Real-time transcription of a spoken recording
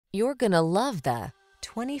You're gonna love the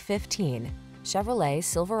 2015 Chevrolet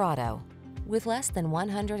Silverado. With less than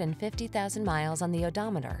 150,000 miles on the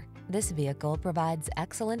odometer, this vehicle provides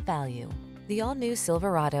excellent value. The all-new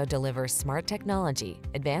Silverado delivers smart technology,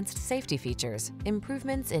 advanced safety features,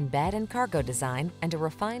 improvements in bed and cargo design, and a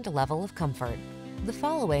refined level of comfort. The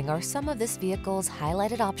following are some of this vehicle's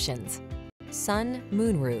highlighted options: sun,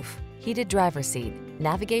 moonroof, heated driver's seat,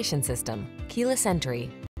 navigation system, keyless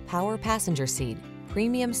entry, power passenger seat,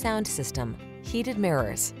 premium sound system, heated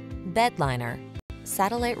mirrors, bed liner,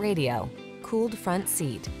 satellite radio, cooled front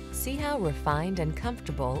seat. See how refined and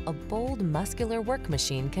comfortable a bold, muscular work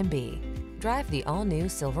machine can be. Drive the all-new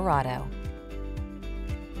Silverado.